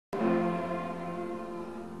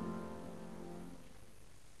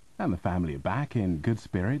And the family are back in good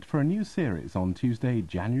spirit for a new series on Tuesday,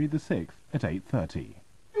 January the 6th at 8:30.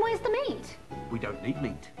 Where's the meat? We don't need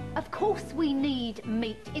meat. Of course we need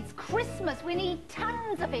meat. It's Christmas. We need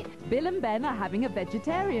tons of it. Bill and Ben are having a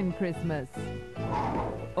vegetarian Christmas.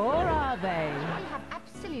 Or are they? We have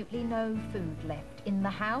absolutely no food left in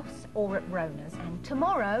the house or at Rona's. And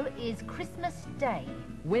tomorrow is Christmas Day.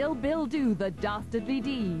 Will Bill do the dastardly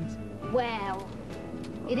deed? Well,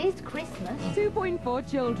 it is Christmas. 2.4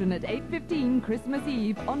 Children at 8:15 Christmas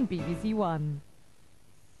Eve on BBC One.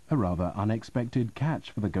 A rather unexpected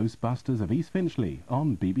catch for the Ghostbusters of East Finchley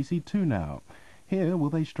on BBC Two now. Here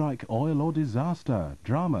will they strike oil or disaster,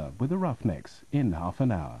 drama with the Roughnecks in half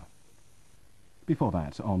an hour. Before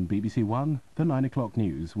that, on BBC One, the 9 o'clock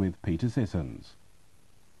news with Peter Sissons.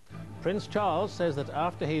 Prince Charles says that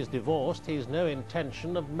after he's divorced, he's no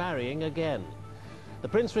intention of marrying again. The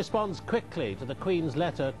Prince responds quickly to the Queen's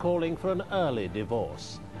letter calling for an early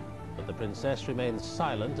divorce. But the Princess remains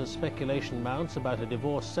silent as speculation mounts about a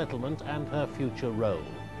divorce settlement and her future role.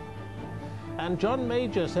 And John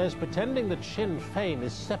Major says pretending that Sinn Féin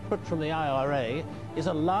is separate from the IRA is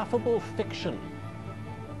a laughable fiction.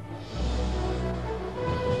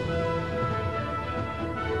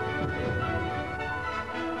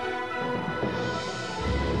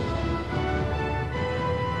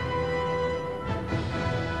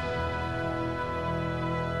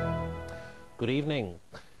 Good evening.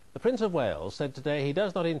 The Prince of Wales said today he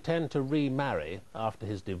does not intend to remarry after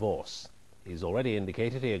his divorce. He's already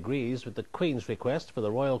indicated he agrees with the Queen's request for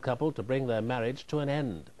the royal couple to bring their marriage to an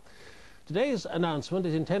end. Today's announcement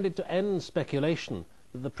is intended to end speculation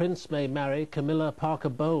that the Prince may marry Camilla Parker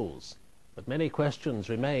Bowles. But many questions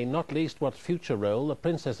remain, not least what future role the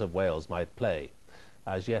Princess of Wales might play.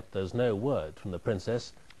 As yet there's no word from the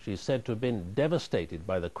Princess. She's said to have been devastated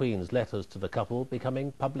by the Queen's letters to the couple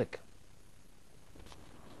becoming public.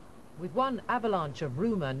 With one avalanche of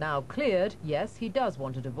rumour now cleared, yes, he does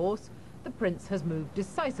want a divorce, the Prince has moved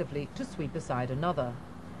decisively to sweep aside another.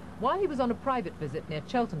 While he was on a private visit near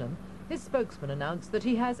Cheltenham, his spokesman announced that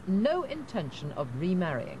he has no intention of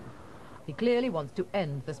remarrying. He clearly wants to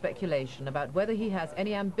end the speculation about whether he has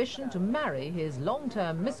any ambition to marry his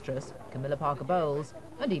long-term mistress, Camilla Parker Bowles,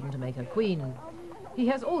 and even to make her queen. He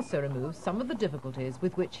has also removed some of the difficulties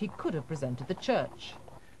with which he could have presented the Church.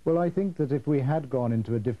 Well, I think that if we had gone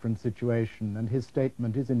into a different situation, and his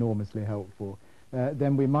statement is enormously helpful,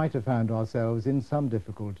 then we might have found ourselves in some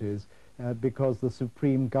difficulties because the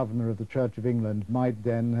Supreme Governor of the Church of England might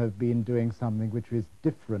then have been doing something which is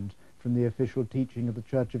different from the official teaching of the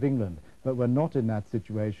Church of England. But we're not in that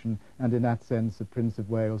situation, and in that sense the Prince of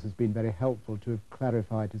Wales has been very helpful to have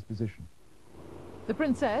clarified his position. The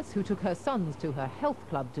Princess, who took her sons to her health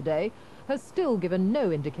club today, has still given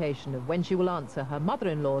no indication of when she will answer her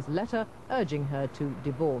mother-in-law's letter urging her to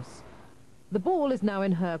divorce. The ball is now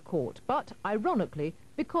in her court, but, ironically,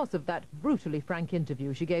 because of that brutally frank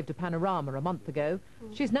interview she gave to Panorama a month ago,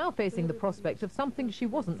 she's now facing the prospect of something she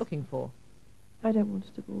wasn't looking for. I don't want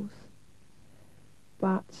a divorce,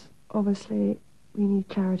 but obviously we need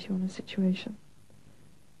clarity on the situation.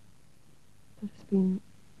 There's been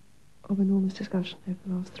of enormous discussion over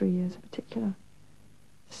the last 3 years in particular.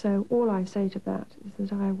 So all I say to that is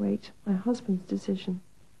that I await my husband's decision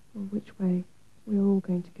on which way we are all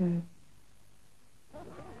going to go.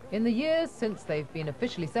 In the years since they've been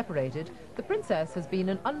officially separated, the Princess has been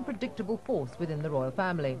an unpredictable force within the royal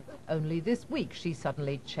family. Only this week she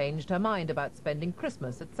suddenly changed her mind about spending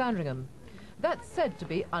Christmas at Sandringham. That's said to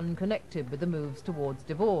be unconnected with the moves towards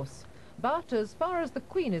divorce. But as far as the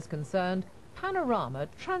Queen is concerned, Panorama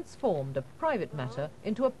transformed a private matter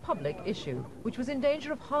into a public issue, which was in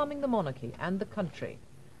danger of harming the monarchy and the country.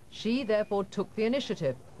 She therefore took the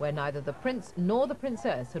initiative, where neither the Prince nor the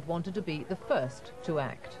Princess had wanted to be the first to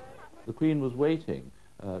act. The Queen was waiting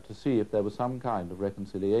to see if there was some kind of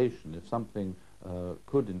reconciliation, if something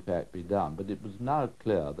could in fact be done, but it was now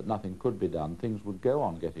clear that nothing could be done. Things would go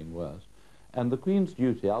on getting worse. And the Queen's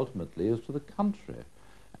duty ultimately is to the country.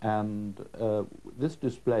 And this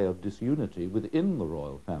display of disunity within the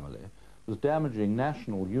royal family was damaging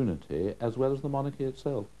national unity as well as the monarchy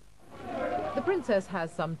itself. The Princess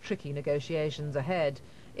has some tricky negotiations ahead.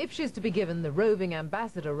 If she's to be given the roving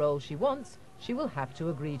ambassador role she wants, she will have to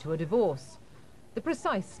agree to a divorce. The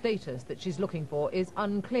precise status that she's looking for is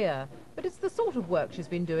unclear, but it's the sort of work she's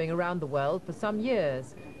been doing around the world for some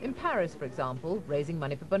years. In Paris, for example, raising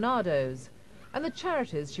money for Barnardo's. And the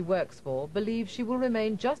charities she works for believe she will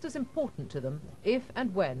remain just as important to them if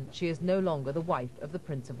and when she is no longer the wife of the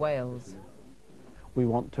Prince of Wales. We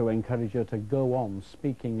want to encourage her to go on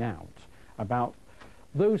speaking out about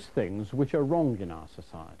those things which are wrong in our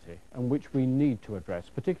society and which we need to address,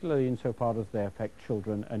 particularly insofar as they affect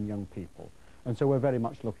children and young people. And so we're very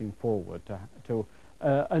much looking forward to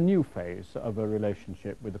a new phase of a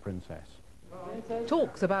relationship with the Princess.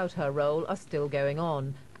 Talks about her role are still going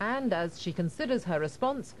on, and as she considers her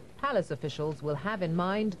response, palace officials will have in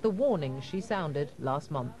mind the warning she sounded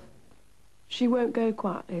last month. She won't go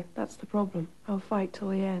quietly, that's the problem. I'll fight till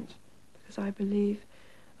the end, because I believe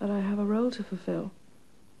that I have a role to fulfill.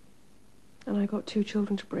 And I got 2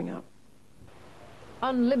 children to bring up.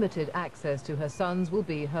 Unlimited access to her sons will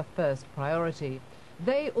be her first priority.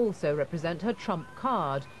 They also represent her trump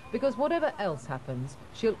card, because whatever else happens,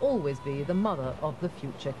 she'll always be the mother of the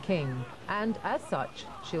future king. And as such,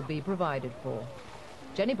 she'll be provided for.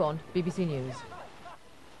 Jenny Bond, BBC News.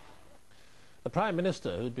 The Prime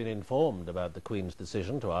Minister, who'd been informed about the Queen's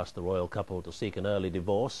decision to ask the royal couple to seek an early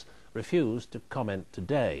divorce, refused to comment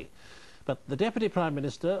today. But the Deputy Prime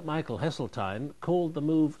Minister, Michael Heseltine, called the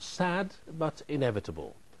move sad but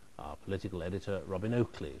inevitable. Our political editor, Robin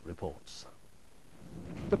Oakley, reports.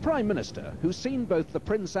 The Prime Minister, who's seen both the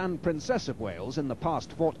Prince and Princess of Wales in the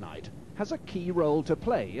past fortnight, has a key role to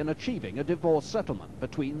play in achieving a divorce settlement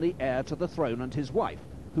between the heir to the throne and his wife,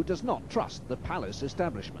 who does not trust the palace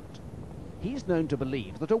establishment. He's known to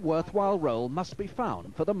believe that a worthwhile role must be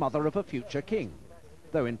found for the mother of a future king,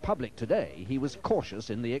 though in public today he was cautious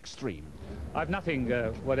in the extreme. I've nothing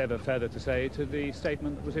whatever further to say to the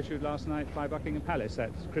statement that was issued last night by Buckingham Palace.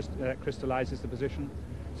 That crystallises the position.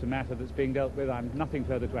 It's a matter that's being dealt with. I'm nothing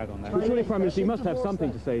further to add on that. Well, surely, Prime Minister, you must have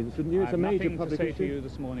something to say, shouldn't you? It's a major public issue. I have nothing to say to you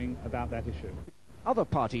this morning about that issue. Other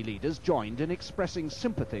party leaders joined in expressing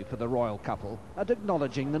sympathy for the royal couple and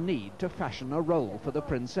acknowledging the need to fashion a role for the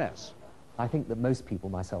princess. I think that most people,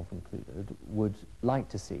 myself included, would like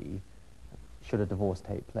to see, should a divorce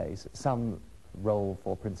take place, some role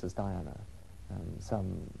for Princess Diana,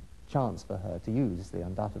 some chance for her to use the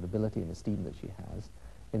undoubted ability and esteem that she has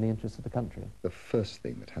in the interests of the country. The first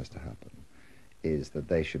thing that has to happen is that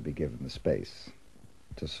they should be given the space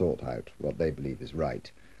to sort out what they believe is right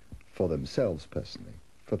for themselves personally,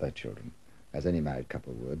 for their children, as any married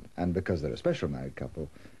couple would, and because they're a special married couple,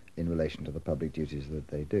 in relation to the public duties that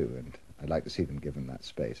they do, and I'd like to see them given that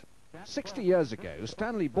space. 60 years ago,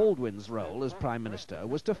 Stanley Baldwin's role as Prime Minister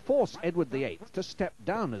was to force Edward VIII to step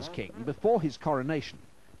down as king before his coronation,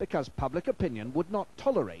 because public opinion would not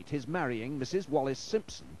tolerate his marrying Mrs. Wallis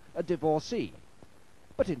Simpson, a divorcee.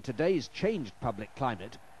 But in today's changed public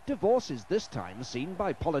climate, divorce is this time seen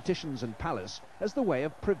by politicians and palace as the way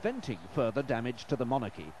of preventing further damage to the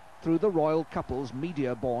monarchy through the royal couple's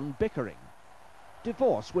media-born bickering.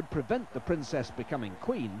 Divorce would prevent the princess becoming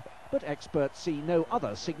queen, but experts see no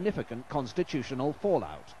other significant constitutional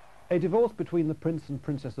fallout. A divorce between the Prince and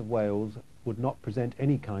Princess of Wales would not present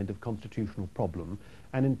any kind of constitutional problem,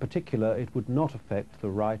 and in particular it would not affect the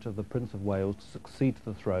right of the Prince of Wales to succeed to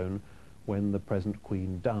the throne when the present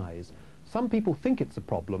Queen dies. Some people think it's a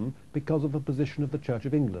problem because of the position of the Church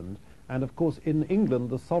of England, and of course in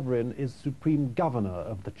England the sovereign is supreme governor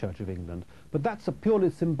of the Church of England, but that's a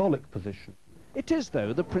purely symbolic position. It is,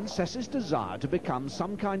 though, the princess's desire to become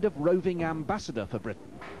some kind of roving ambassador for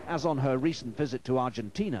Britain, as on her recent visit to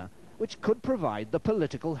Argentina, which could provide the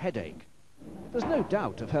political headache. There's no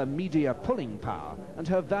doubt of her media pulling power and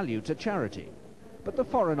her value to charity, but the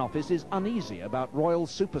Foreign Office is uneasy about royal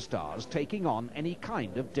superstars taking on any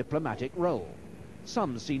kind of diplomatic role.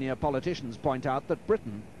 Some senior politicians point out that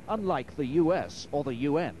Britain, unlike the US or the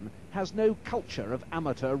UN, has no culture of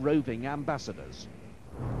amateur roving ambassadors.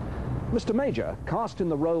 Mr. Major, cast in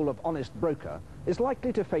the role of honest broker, is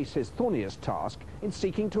likely to face his thorniest task in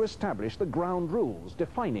seeking to establish the ground rules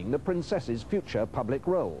defining the princess's future public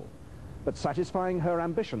role. But satisfying her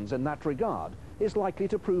ambitions in that regard is likely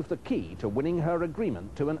to prove the key to winning her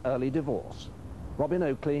agreement to an early divorce. Robin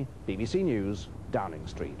Oakley, BBC News, Downing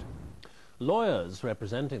Street. Lawyers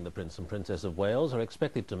representing the Prince and Princess of Wales are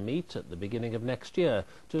expected to meet at the beginning of next year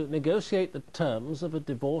to negotiate the terms of a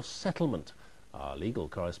divorce settlement. Our legal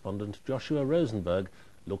correspondent Joshua Rosenberg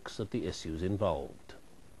looks at the issues involved.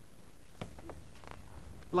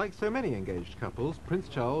 Like so many engaged couples, Prince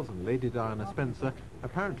Charles and Lady Diana Spencer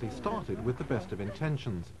apparently started with the best of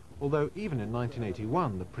intentions, although even in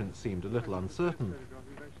 1981 the Prince seemed a little uncertain.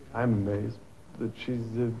 I'm amazed that she's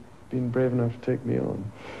been brave enough to take me on.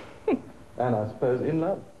 And I suppose in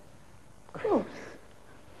love. Of course.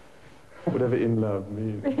 Whatever in love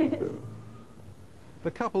means. The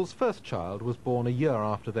couple's first child was born a year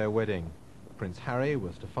after their wedding. Prince Harry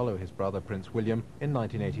was to follow his brother Prince William in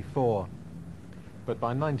 1984. But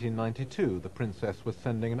by 1992, the princess was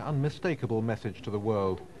sending an unmistakable message to the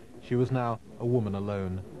world. She was now a woman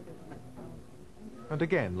alone. And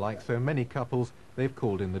again, like so many couples, they've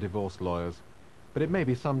called in the divorce lawyers. But it may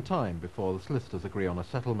be some time before the solicitors agree on a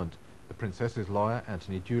settlement. The Princess's lawyer,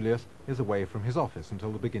 Anthony Julius, is away from his office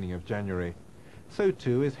until the beginning of January. So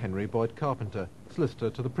too is Henry Boyd Carpenter, solicitor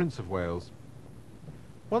to the Prince of Wales.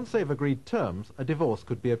 Once they've agreed terms, a divorce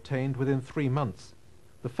could be obtained within 3 months.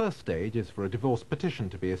 The first stage is for a divorce petition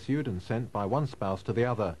to be issued and sent by one spouse to the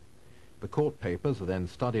other. The court papers are then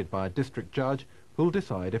studied by a district judge who'll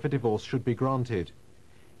decide if a divorce should be granted.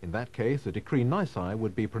 In that case, a decree nisi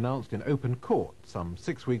would be pronounced in open court some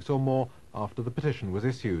 6 weeks or more after the petition was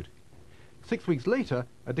issued. 6 weeks later,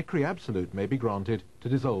 a decree absolute may be granted to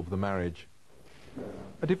dissolve the marriage.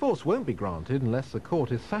 A divorce won't be granted unless the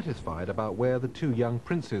court is satisfied about where the two young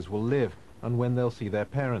princes will live and when they'll see their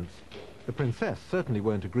parents. The princess certainly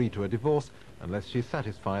won't agree to a divorce unless she's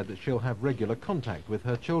satisfied that she'll have regular contact with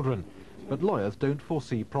her children. But lawyers don't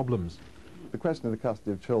foresee problems. The question of the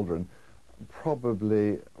custody of children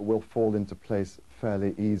probably will fall into place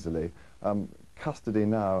fairly easily. Custody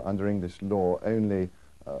now, under English law, only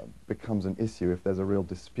becomes an issue if there's a real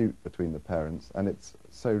dispute between the parents, and it's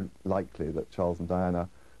so likely that Charles and Diana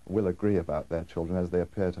will agree about their children, as they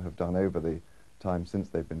appear to have done over the time since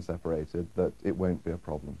they've been separated, that it won't be a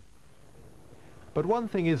problem. But one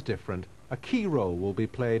thing is different. A key role will be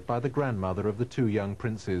played by the grandmother of the two young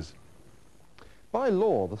princes. By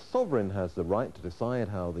law, the sovereign has the right to decide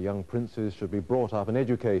how the young princes should be brought up and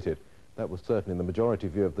educated. That was certainly the majority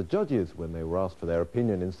view of the judges when they were asked for their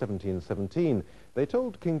opinion in 1717. They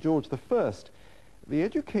told King George I, "The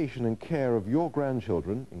education and care of your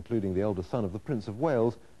grandchildren, including the elder son of the Prince of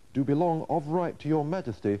Wales, do belong of right to your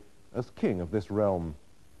Majesty as King of this realm."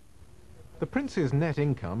 The prince's net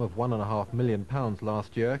income of £1.5 million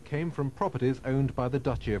last year came from properties owned by the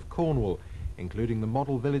Duchy of Cornwall, including the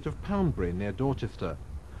model village of Poundbury near Dorchester.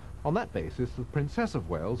 On that basis, the Princess of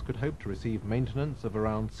Wales could hope to receive maintenance of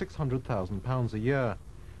around £600,000 a year.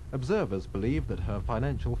 Observers believe that her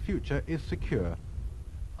financial future is secure.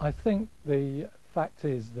 I think the fact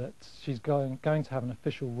is that she's going to have an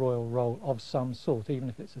official royal role of some sort, even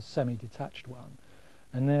if it's a semi-detached one,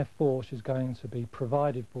 and therefore she's going to be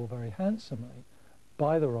provided for very handsomely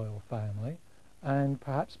by the royal family and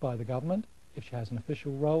perhaps by the government. If she has an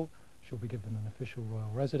official role, she'll be given an official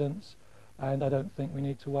royal residence, and I don't think we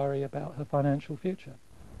need to worry about her financial future.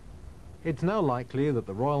 It's now likely that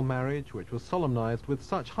the royal marriage, which was solemnised with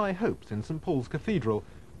such high hopes in St Paul's Cathedral,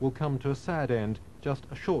 will come to a sad end just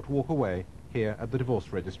a short walk away here at the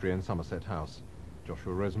Divorce Registry in Somerset House.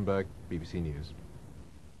 Joshua Rosenberg, BBC News.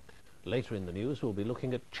 Later in the news, we'll be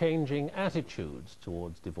looking at changing attitudes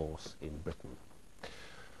towards divorce in Britain.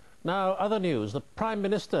 Now, other news. The Prime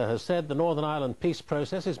Minister has said the Northern Ireland peace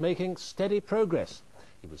process is making steady progress.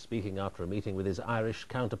 He was speaking after a meeting with his Irish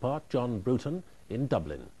counterpart, John Bruton, in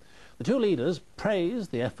Dublin. The two leaders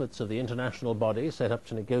praised the efforts of the international body set up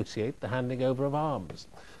to negotiate the handing over of arms.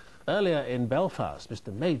 Earlier in Belfast,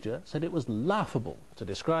 Mr Major said it was laughable to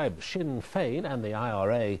describe Sinn Féin and the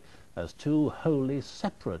IRA as two wholly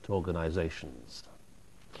separate organisations.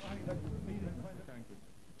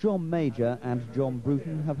 John Major and John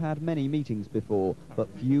Bruton have had many meetings before, but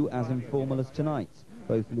few as informal as tonight's,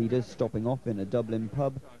 both leaders stopping off in a Dublin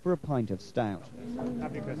pub for a pint of stout.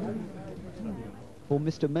 For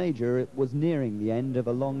Mr Major, it was nearing the end of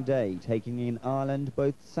a long day, taking in Ireland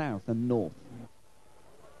both south and north.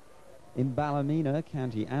 In Ballymena,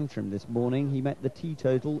 County Antrim this morning, he met the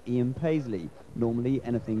teetotal Ian Paisley, normally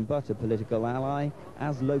anything but a political ally.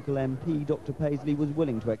 As local MP, Dr Paisley was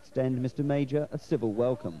willing to extend Mr Major a civil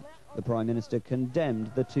welcome. The Prime Minister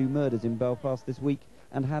condemned the two murders in Belfast this week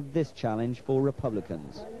and had this challenge for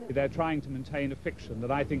Republicans. They're trying to maintain a fiction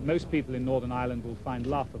that I think most people in Northern Ireland will find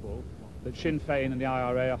laughable, that Sinn Féin and the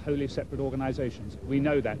IRA are wholly separate organisations. We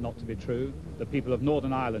know that not to be true. The people of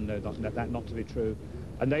Northern Ireland know that not to be true.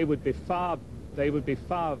 And they would be far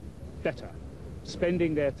better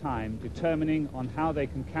spending their time determining on how they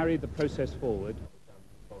can carry the process forward.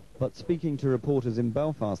 But speaking to reporters in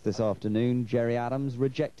Belfast this afternoon, Gerry Adams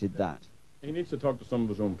rejected that. He needs to talk to some of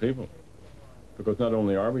his own people, because not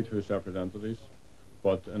only are we two separate entities,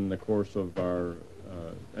 but in the course of our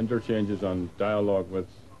interchanges and dialogue with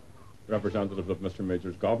representatives of Mr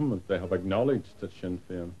Major's government, they have acknowledged that Sinn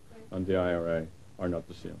Féin and the IRA are not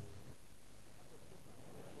the same.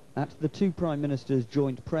 At the two Prime Ministers'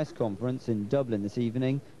 joint press conference in Dublin this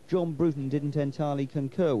evening, John Bruton didn't entirely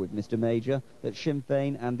concur with Mr Major that Sinn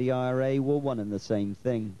Féin and the IRA were one and the same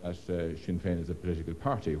thing. That Sinn Féin is a political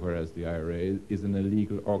party, whereas the IRA is an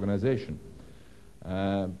illegal organisation.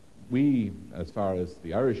 We, as far as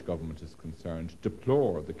the Irish government is concerned,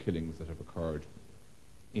 deplore the killings that have occurred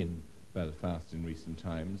in Belfast in recent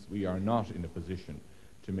times, we are not in a position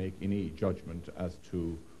to make any judgment as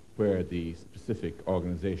to where the specific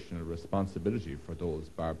organisational responsibility for those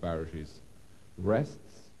barbarities rests.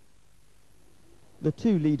 The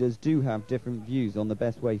two leaders do have different views on the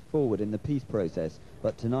best way forward in the peace process,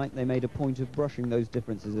 but tonight they made a point of brushing those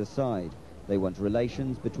differences aside. They want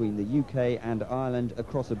relations between the UK and Ireland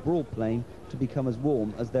across a broad plain to become as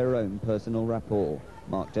warm as their own personal rapport.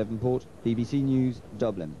 Mark Devonport, BBC News,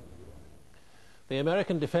 Dublin. The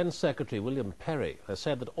American Defense Secretary, William Perry, has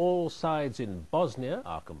said that all sides in Bosnia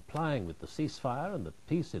are complying with the ceasefire and that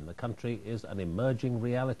peace in the country is an emerging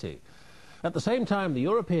reality. At the same time, the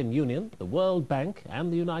European Union, the World Bank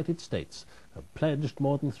and the United States have pledged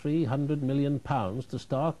more than £300 million to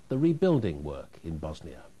start the rebuilding work in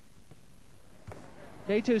Bosnia.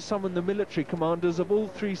 NATO summoned the military commanders of all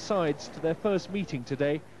three sides to their first meeting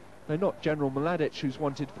today, though not General Mladic, who's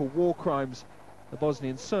wanted for war crimes. The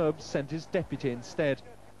Bosnian Serbs sent his deputy instead.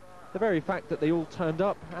 The very fact that they all turned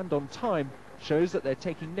up, and on time, shows that they're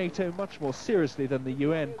taking NATO much more seriously than the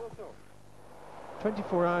UN.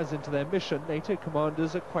 24 hours into their mission, NATO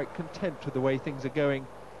commanders are quite content with the way things are going.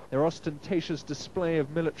 Their ostentatious display of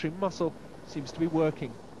military muscle seems to be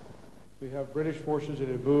working. We have British forces that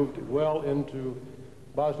have moved well into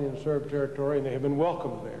Bosnian Serb territory, and they have been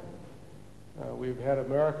welcomed there. We've had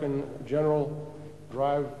American general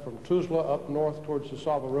drive from Tuzla up north towards the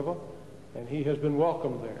Sava River, and he has been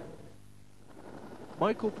welcomed there.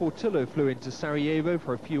 Michael Portillo flew into Sarajevo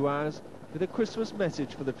for a few hours with a Christmas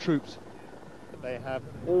message for the troops. They have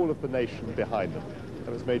all of the nation behind them.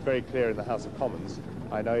 That was made very clear in the House of Commons.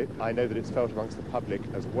 I know that it's felt amongst the public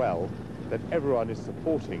as well, that everyone is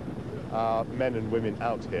supporting our men and women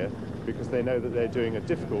out here because they know that they're doing a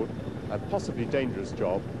difficult and possibly dangerous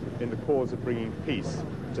job in the cause of bringing peace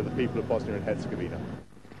to the people of Bosnia and Herzegovina.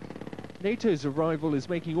 NATO's arrival is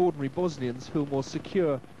making ordinary Bosnians feel more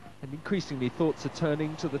secure, and increasingly thoughts are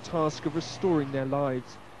turning to the task of restoring their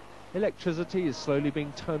lives. Electricity is slowly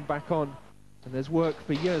being turned back on, and there's work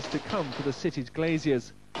for years to come for the city's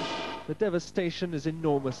glaziers. The devastation is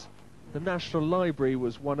enormous. The National Library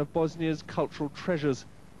was one of Bosnia's cultural treasures.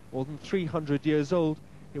 More than 300 years old,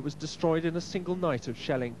 it was destroyed in a single night of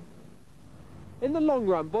shelling. In the long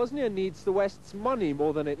run, Bosnia needs the West's money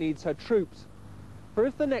more than it needs her troops. For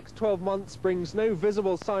if the next 12 months brings no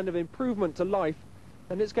visible sign of improvement to life,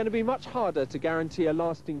 then it's going to be much harder to guarantee a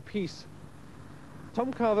lasting peace.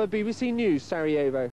 Tom Carver, BBC News, Sarajevo.